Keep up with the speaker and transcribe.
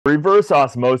Reverse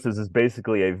osmosis is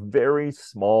basically a very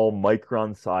small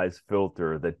micron size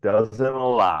filter that doesn't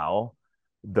allow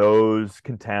those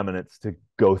contaminants to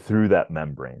go through that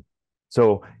membrane.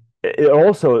 So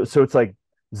it's like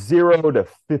 0 to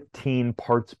 15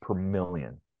 parts per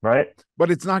million, right?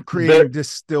 But it's not Very, creating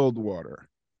distilled water.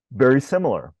 very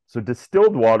similar. So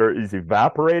distilled water is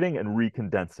evaporating and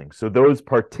recondensing. So those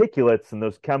particulates and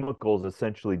those chemicals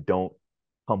essentially don't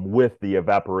come with the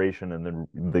evaporation and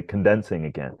the condensing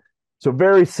again. So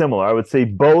very similar. I would say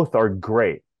both are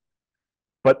great,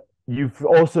 but you've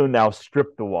also now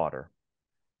stripped the water.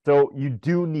 So you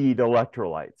do need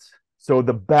electrolytes. So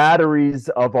the batteries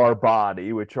of our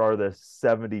body, which are the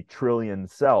 70 trillion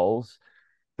cells,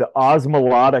 the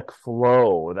osmotic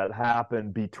flow that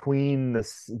happened between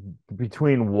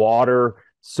water,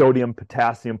 sodium,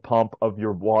 potassium pump of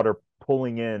your water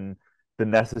pulling in the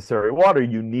necessary water,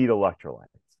 you need electrolytes.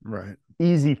 Right.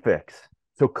 Easy fix.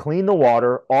 So clean the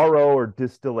water, RO or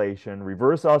distillation,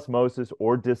 reverse osmosis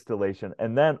or distillation,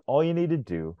 and then all you need to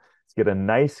do is get a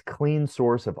nice clean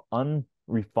source of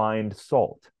unrefined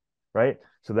salt, right?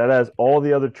 So that has all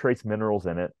the other trace minerals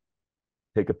in it.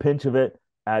 Take a pinch of it,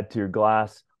 add to your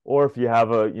glass, or if you have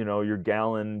your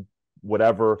gallon,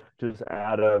 whatever, just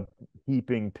add a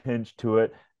heaping pinch to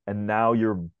it, and now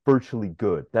you're virtually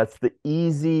good. That's the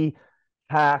easy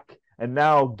hack. And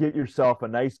now get yourself a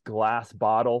nice glass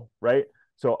bottle, right?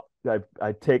 So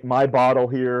I take my bottle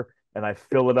here and I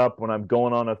fill it up when I'm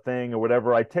going on a thing or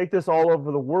whatever. I take this all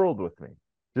over the world with me.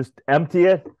 Just empty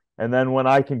it. And then when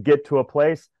I can get to a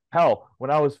place, hell,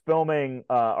 when I was filming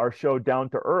our show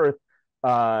Down to Earth,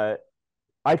 uh,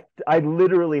 I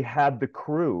literally had the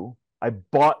crew. I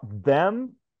bought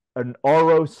them an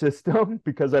RO system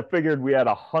because I figured we had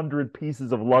 100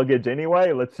 pieces of luggage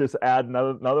anyway. Let's just add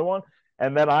another one.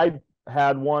 And then I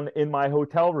had one in my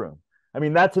hotel room. I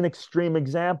mean, that's an extreme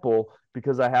example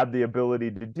because I have the ability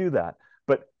to do that.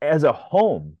 But as a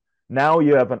home, now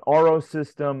you have an RO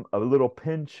system, a little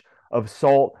pinch of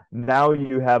salt. Now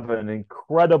you have an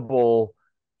incredible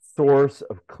source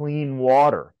of clean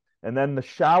water. And then the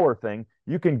shower thing,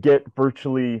 you can get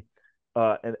virtually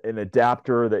an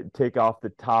adapter that take off the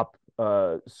top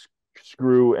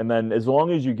screw, and then as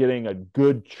long as you're getting a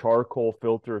good charcoal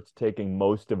filter, it's taking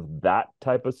most of that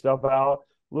type of stuff out.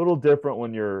 A little different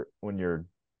when you're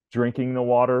drinking the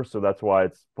water, so that's why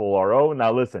it's full RO.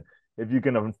 Now listen, if you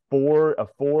can afford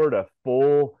a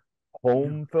full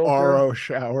home filter, RO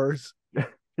showers.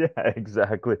 yeah,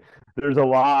 exactly. There's a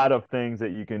lot of things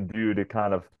that you can do to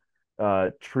kind of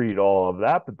treat all of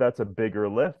that, but that's a bigger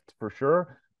lift for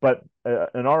sure. But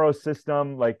an RO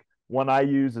system, like one I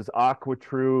use is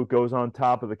AquaTrue, goes on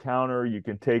top of the counter. You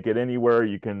can take it anywhere.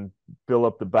 You can fill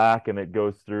up the back and it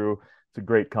goes through. It's a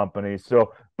great company.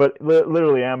 So, but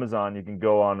literally Amazon, you can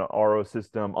go on an RO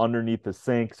system underneath the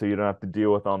sink so you don't have to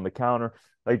deal with on the counter.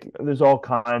 Like there's all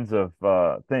kinds of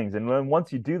things. And then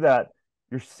once you do that,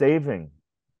 you're saving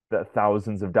the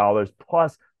thousands of dollars.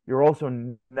 Plus, you're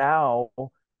also now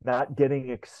not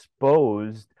getting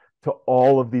exposed to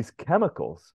all of these chemicals.